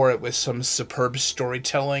up for it with some superb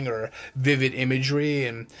storytelling or vivid imagery,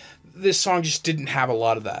 and this song just didn't have a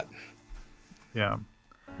lot of that. Yeah.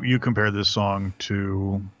 You compare this song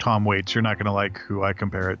to Tom Waits, you're not going to like who I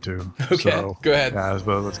compare it to. Okay, so, go ahead. Yeah,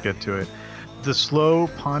 well, let's get to it. The slow,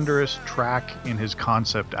 ponderous track in his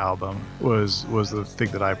concept album was the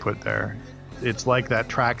thing that I put there. It's like that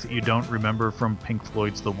track that you don't remember from Pink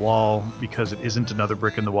Floyd's The Wall because it isn't another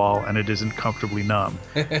brick in the wall and it isn't comfortably numb.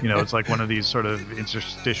 You know, it's like one of these sort of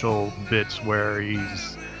interstitial bits where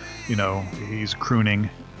he's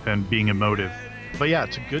crooning and being emotive. But yeah,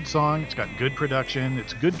 it's a good song. It's got good production.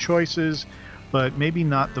 It's good choices, but maybe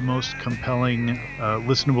not the most compelling,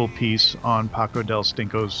 listenable piece on Paco del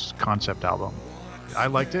Stinko's concept album. I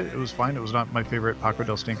liked it. It was fine. It was not my favorite Paco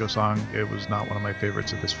del Stinko song. It was not one of my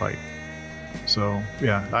favorites of this fight. So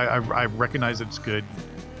yeah, I recognize it's good,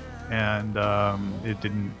 and it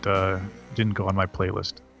didn't go on my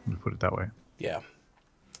playlist. Let me put it that way. Yeah.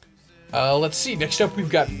 Let's see. Next up, we've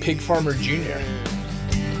got Pig Farmer Jr.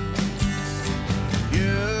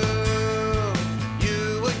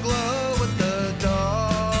 You would glow with the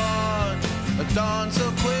dawn, a dawn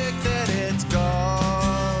so quick that it's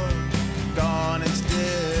gone, it's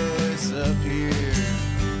disappeared.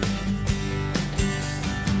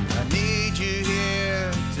 I need you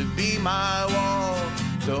here to be my wall,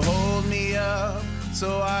 to hold me up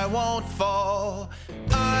so I won't fall.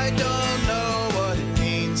 I don't know what it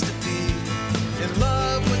means to be in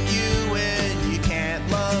love with you when you can't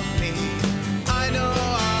love me. I know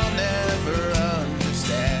I'll never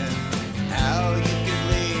understand how you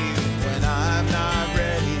can leave when I'm not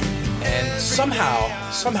ready. And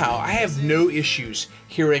somehow, I have no issues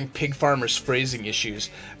hearing Pig Farmer's phrasing issues,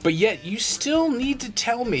 but yet you still need to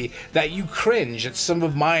tell me that you cringe at some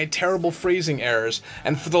of my terrible phrasing errors,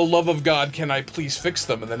 and for the love of God, can I please fix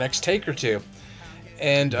them in the next take or two?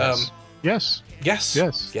 And, Yes. Yes.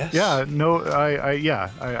 Yeah. No. I.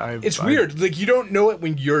 It's weird. Like, you don't know it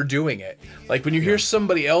when you're doing it. Like, when you hear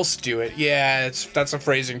somebody else do it, that's a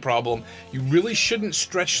phrasing problem. You really shouldn't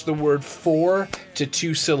stretch the word for to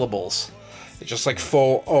 2 syllables. It's just like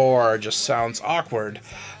fo or just sounds awkward.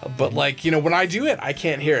 But like, when I do it, I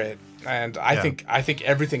can't hear it. And I think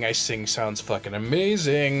everything I sing sounds fucking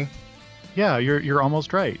amazing. Yeah, you're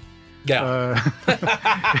almost right. Yeah.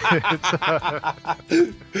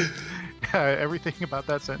 Everything about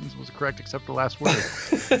that sentence was correct except the last word.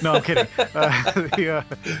 No, I'm kidding.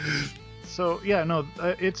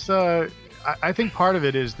 It's. I think part of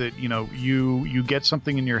it is that you get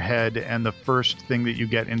something in your head, and the first thing that you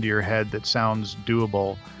get into your head that sounds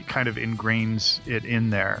doable kind of ingrains it in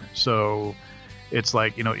there. So it's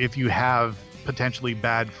like if you have potentially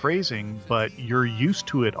bad phrasing, but you're used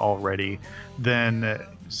to it already, then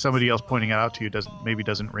somebody else pointing it out to you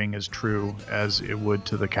doesn't ring as true as it would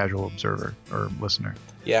to the casual observer or listener.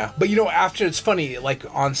 Yeah, but after, it's funny, like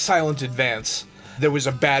on Silent Advance, there was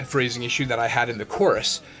a bad phrasing issue that I had in the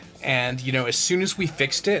chorus, and as soon as we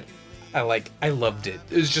fixed it, I loved it.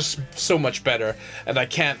 It was just so much better, and I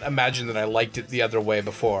can't imagine that I liked it the other way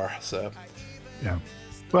before. So yeah.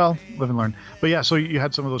 Well, live and learn. But yeah, so you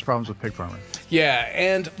had some of those problems with Pig Farmer. Yeah,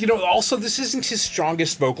 and also this isn't his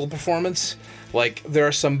strongest vocal performance. Like, there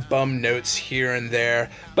are some bum notes here and there,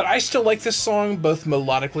 but I still like this song both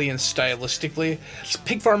melodically and stylistically.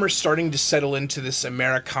 Pig Farmer's starting to settle into this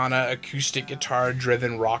Americana acoustic guitar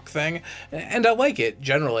driven rock thing, and I like it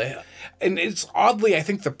generally. And it's oddly, I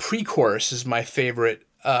think the pre-chorus is my favorite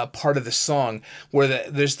part of the song, where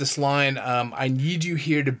there's this line, I need you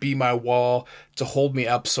here to be my wall, to hold me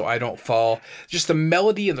up so I don't fall. Just the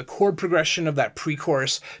melody and the chord progression of that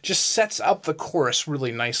pre-chorus just sets up the chorus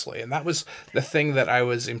really nicely, and that was the thing that I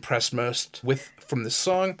was impressed most with from this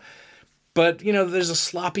song. But, there's a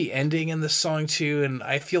sloppy ending in this song too, and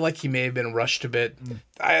I feel like he may have been rushed a bit.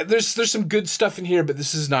 There's some good stuff in here, but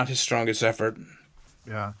this is not his strongest effort.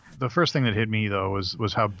 Yeah. The first thing that hit me, though,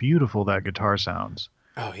 was how beautiful that guitar sounds.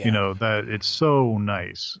 Oh, yeah. That it's so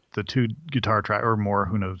nice. The 2 guitar track, or more,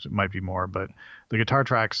 who knows, it might be more, but the guitar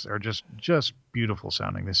tracks are just beautiful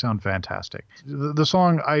sounding. They sound fantastic. The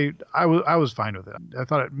song, I was fine with it. I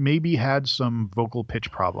thought it maybe had some vocal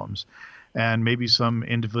pitch problems, and maybe some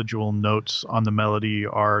individual notes on the melody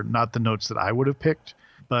are not the notes that I would have picked,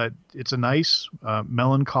 but it's a nice,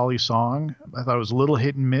 melancholy song. I thought it was a little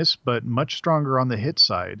hit and miss, but much stronger on the hit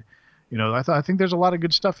side. I think there's a lot of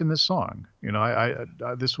good stuff in this song.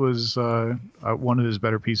 This was one of his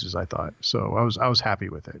better pieces, I thought. So I was happy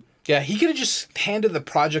with it. Yeah, he could have just handed the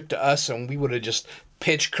project to us, and we would have just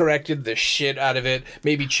pitch corrected the shit out of it.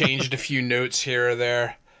 Maybe changed a few notes here or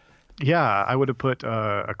there. Yeah, I would have put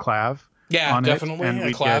a clav. Yeah, on definitely. It, and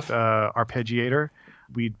we'd clav. get arpeggiator.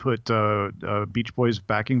 We'd put Beach Boys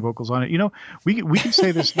backing vocals on it. We can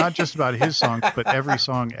say this not just about his songs, but every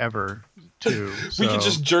song ever. Too, so. We could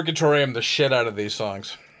just Jerkatorium the shit out of these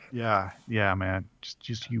songs. Yeah, man.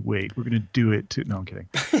 Just you wait. We're gonna do it too. No, I'm kidding.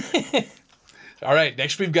 All right,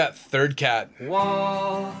 next we've got Third Cat.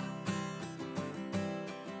 Walk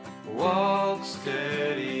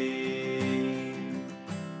steady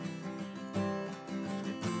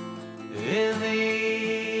in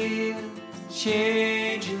the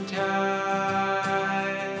changing times.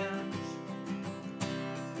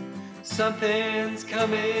 Something's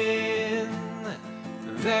coming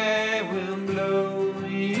that will blow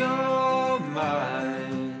your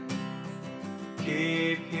mind.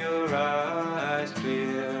 Keep your eyes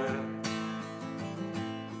clear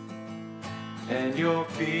and your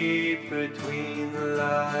feet between the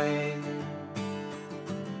lines.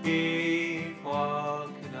 Keep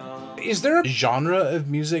walking on. Is there a genre of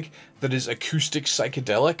music that is acoustic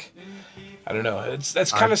psychedelic? I don't know.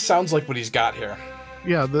 That's kind of sounds like what he's got here.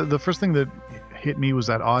 Yeah, the first thing that hit me was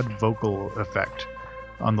that odd vocal effect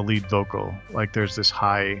on the lead vocal. Like there's this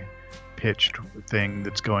high pitched thing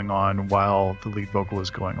that's going on while the lead vocal is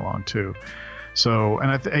going along too. So,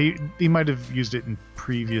 and he might have used it in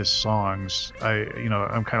previous songs.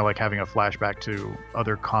 I'm kind of like having a flashback to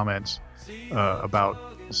other comments about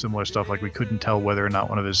similar stuff. Like we couldn't tell whether or not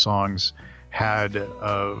one of his songs had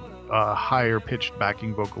a higher pitched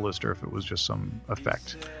backing vocalist or if it was just some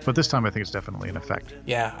effect. But this time I think it's definitely an effect.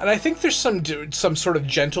 Yeah, and I think there's some sort of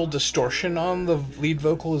gentle distortion on the lead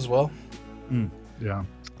vocal as well. Yeah.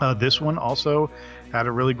 This one also had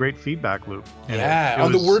a really great feedback loop. Yeah,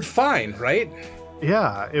 on the word fine, right?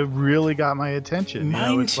 Yeah, it really got my attention.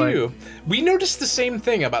 Mine too. Like, we noticed the same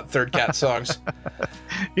thing about Third Cat songs.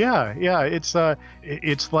 Yeah, it's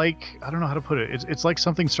like, I don't know how to put it. It's like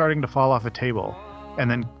something starting to fall off a table, and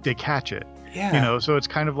then they catch it. Yeah. So it's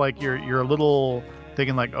kind of like you're a little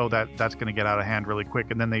thinking like, oh, that's going to get out of hand really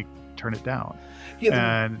quick, and then they turn it down.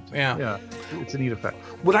 Yeah, it's a neat effect.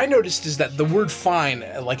 What I noticed is that the word fine,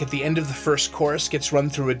 like at the end of the first chorus, gets run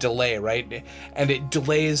through a delay, right? And it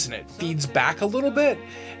delays and it feeds back a little bit,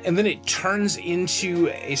 and then it turns into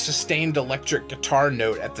a sustained electric guitar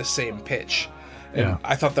note at the same pitch. And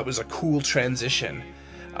I thought that was a cool transition.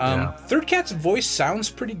 Third Cat's voice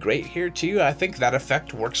sounds pretty great here too. I think that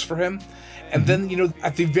effect works for him. And then,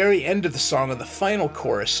 at the very end of the song, in the final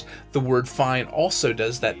chorus, the word fine also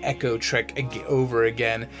does that echo trick over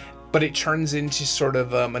again, but it turns into sort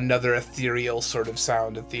of another ethereal sort of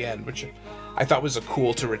sound at the end, which I thought was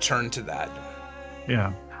cool to return to that.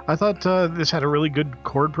 Yeah. I thought this had a really good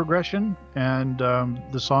chord progression, and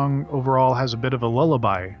the song overall has a bit of a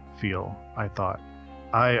lullaby feel, I thought.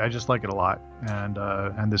 I just like it a lot, and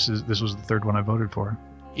this was the third one I voted for.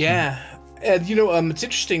 Yeah. And, it's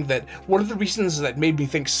interesting that one of the reasons that made me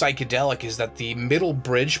think psychedelic is that the middle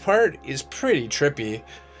bridge part is pretty trippy.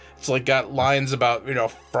 It's like got lines about,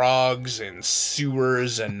 frogs and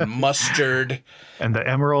sewers and mustard. And the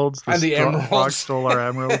emeralds. The emeralds. Frogs stole our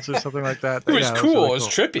emeralds or something like that. It was cool. It was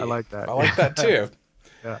trippy. I like that. I like that too.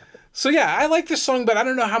 Yeah. So yeah, I like this song, but I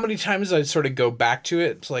don't know how many times I'd sort of go back to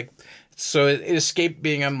it. It's like, so it escaped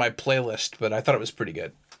being on my playlist, but I thought it was pretty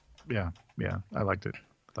good. Yeah. I liked it.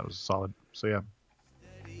 That was solid. So yeah.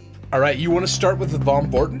 All right, you want to start with the Von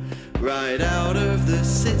Borton? Right out of the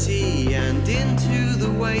city and into the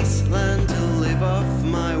wasteland to live off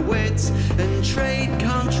my wits and trade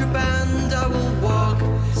contraband. I will walk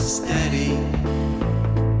steady.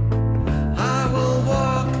 I will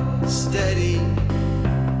walk steady.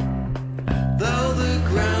 Though the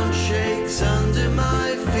ground shakes under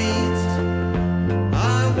my feet,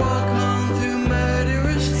 I walk on through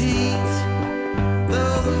murderous heat.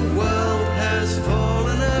 Though the world has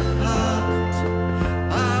fallen apart,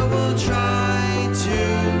 I will try to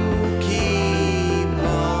keep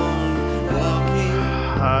on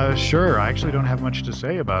walking. Sure. I actually don't have much to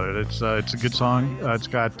say about it. It's a good song. It's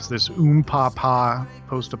got this pa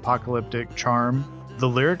post-apocalyptic charm. The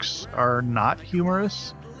lyrics are not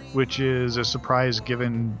humorous, which is a surprise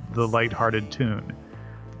given the lighthearted tune.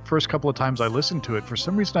 First couple of times I listened to it, for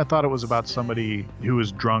some reason I thought it was about somebody who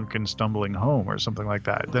was drunk and stumbling home or something like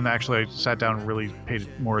that. Then actually I sat down and really paid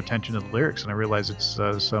more attention to the lyrics, and I realized it's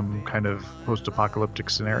some kind of post-apocalyptic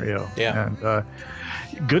scenario. Yeah.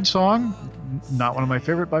 And good song, not one of my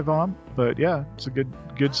favorite by Vom, but yeah, it's a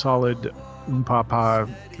good solid pa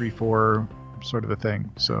 3/4 sort of a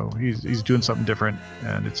thing. So he's doing something different,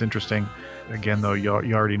 and it's interesting. Again, though, you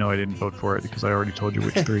already know I didn't vote for it because I already told you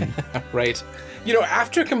which three. Right.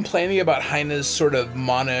 After complaining about Heine's sort of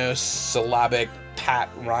monosyllabic pat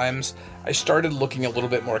rhymes, I started looking a little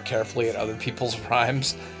bit more carefully at other people's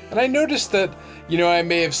rhymes, and I noticed that, I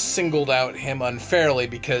may have singled out him unfairly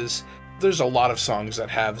because there's a lot of songs that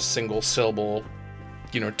have single syllable,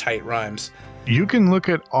 tight rhymes. You can look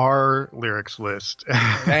at our lyrics list.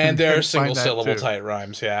 And there are single syllable tight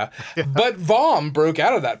rhymes, yeah. But Vom broke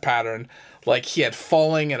out of that pattern. Like he had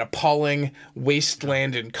falling and appalling,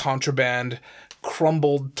 wasteland and contraband,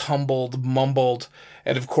 crumbled, tumbled, mumbled,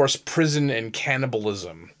 and of course prison and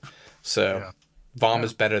cannibalism. So Vom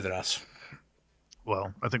is better than us.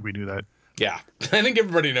 Well, I think we knew that. Yeah, I think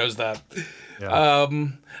everybody knows that. Yeah.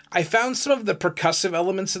 I found some of the percussive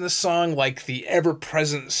elements in the song, like the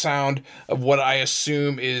ever-present sound of what I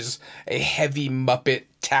assume is a heavy Muppet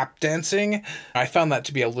tap dancing. I found that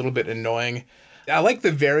to be a little bit annoying. I like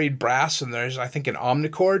the varied brass, and there's, I think, an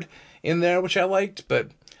omnichord in there, which I liked, but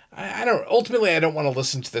I don't want to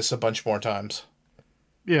listen to this a bunch more times.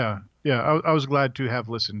 Yeah. I was glad to have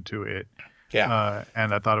listened to it. Yeah.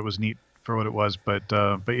 And I thought it was neat for what it was, but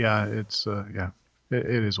yeah, it's it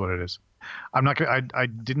is what it is. I'm not gonna. I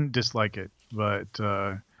didn't dislike it, but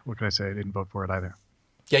what can I say? I didn't vote for it either.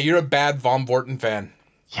 Yeah, you're a bad Von Vorten fan.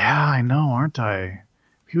 Yeah, I know, aren't I?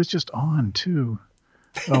 He was just on too.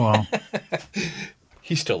 Oh well.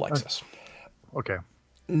 He still likes us. Okay.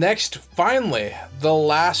 Next, finally, the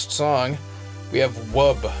last song, we have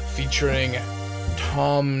Wub featuring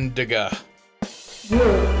Tom Digga.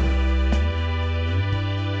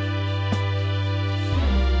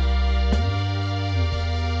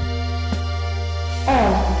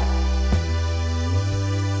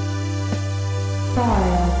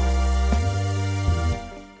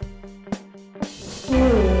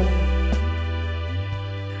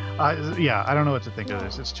 Yeah, I don't know what to think of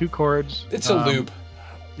this. It's 2 chords. It's a loop.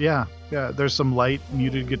 Yeah. There's some light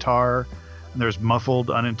muted guitar, and there's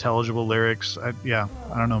muffled, unintelligible lyrics. I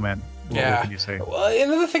don't know, man. What can you say? Well,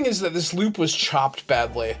 another thing is that this loop was chopped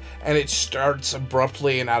badly, and it starts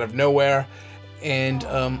abruptly and out of nowhere. And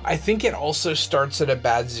I think it also starts at a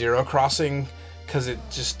bad zero crossing, because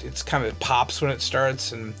it's kind of pops when it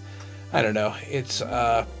starts, and I don't know. It's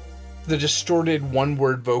the distorted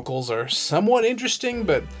one-word vocals are somewhat interesting,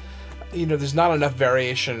 but there's not enough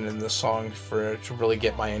variation in the song for it to really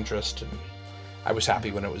get my interest, and I was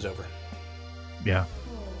happy when it was over. Yeah.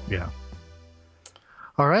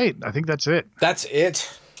 All right, I think that's it. That's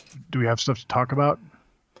it. Do we have stuff to talk about?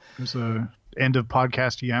 There's the end of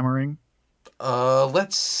podcast yammering.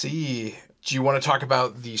 Let's see. Do you want to talk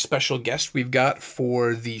about the special guest we've got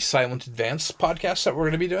for the Silent Advance podcast that we're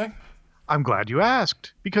going to be doing? I'm glad you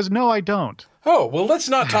asked, because no, I don't. Oh, well, let's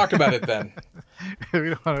not talk about it then.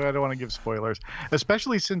 I don't want to give spoilers,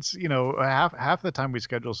 especially since, half the time we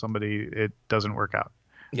schedule somebody, it doesn't work out.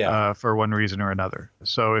 Yeah. For one reason or another.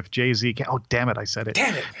 So if Jay-Z can... Oh, damn it, I said it.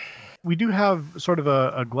 Damn it. We do have sort of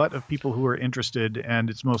a glut of people who are interested, and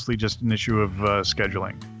it's mostly just an issue of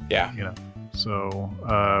scheduling. Yeah.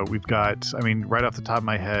 So we've got, right off the top of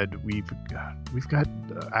my head, we've got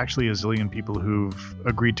actually a zillion people who've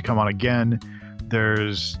agreed to come on again.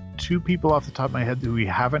 There's 2 people off the top of my head who we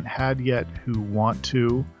haven't had yet who want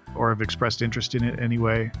to or have expressed interest in it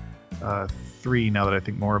anyway. 3 now that I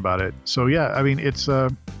think more about it. So yeah, it's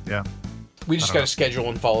yeah. We just got to schedule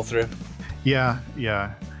and follow through. Yeah.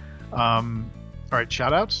 All right,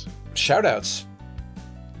 shout outs. I'd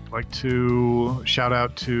like to shout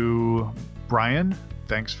out to Brian.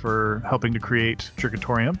 Thanks for helping to create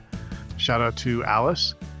Tricatorium. Shout out to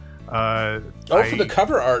Alice. For the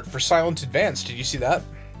cover art for Silent Advance. Did you see that?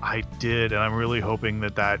 I did, and I'm really hoping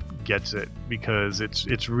that gets it, because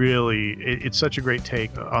it's really it's such a great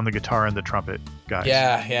take on the guitar and the trumpet guys.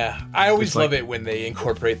 Yeah. I always love it when they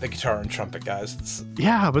incorporate the guitar and trumpet guys.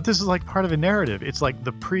 Yeah, but this is like part of a narrative. It's like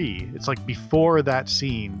it's like before that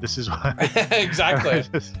scene. This is what exactly.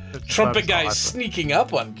 Trumpet guy sneaking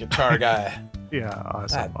up on guitar guy. Yeah,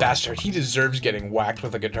 awesome. That bastard. He deserves getting whacked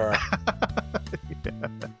with a guitar.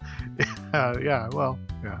 Yeah. Well,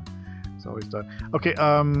 yeah. It's always done. Okay,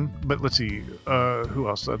 but let's see. Who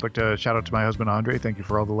else? I'd like to shout out to my husband, Andre. Thank you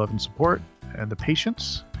for all the love and support and the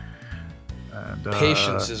patience. And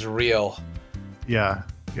patience is real. Yeah.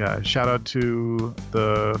 Shout out to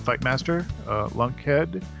the Fight Master,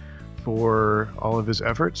 Lunkhead, for all of his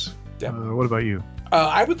efforts. Yep. What about you?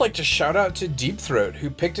 I would like to shout out to Deep Throat,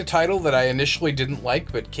 who picked a title that I initially didn't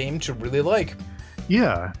like, but came to really like.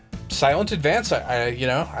 Yeah. Silent Advance.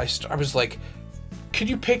 I was like, could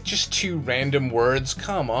you pick just 2 random words?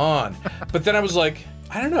 Come on. But then I was like,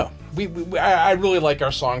 I don't know. I really like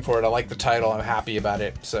our song for it. I like the title. I'm happy about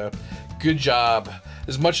it. So, good job.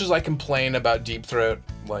 As much as I complain about Deep Throat,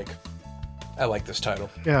 I like this title.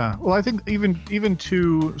 Yeah. Well, I think even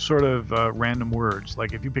 2 sort of random words,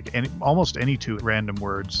 like if you pick almost any 2 random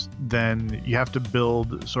words, then you have to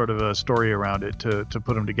build sort of a story around it to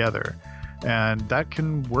put them together. And that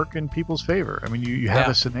can work in people's favor. You have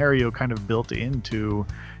a scenario kind of built into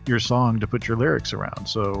your song to put your lyrics around.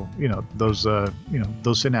 So, those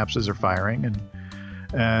synapses are firing,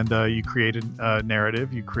 and you create a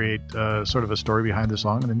narrative, you create sort of a story behind the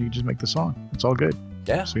song, and then you just make the song. It's all good.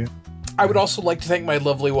 Yeah. So, yeah. I would also like to thank my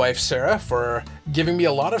lovely wife, Sarah, for giving me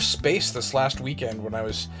a lot of space this last weekend when I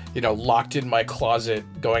was, locked in my closet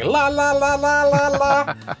going la, la, la, la, la,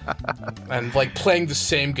 la, and playing the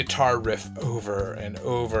same guitar riff over and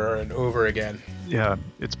over and over again. Yeah,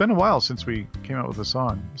 it's been a while since we came out with a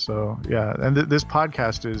song. So, yeah, and this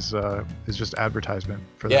podcast is just advertisement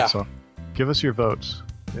for that song. Give us your votes.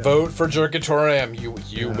 Yeah. Vote for Jerkatorium.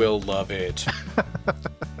 You will love it.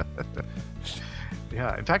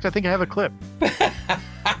 Yeah, in fact, I think I have a clip.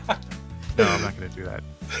 No, I'm not going to do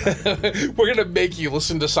that. We're gonna make you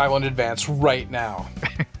listen to Silent Advance right now.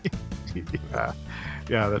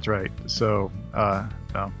 Yeah, that's right. So,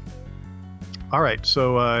 no. All right.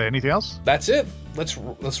 So, anything else? That's it. Let's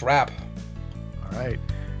wrap. All right.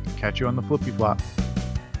 Catch you on the flippy flop.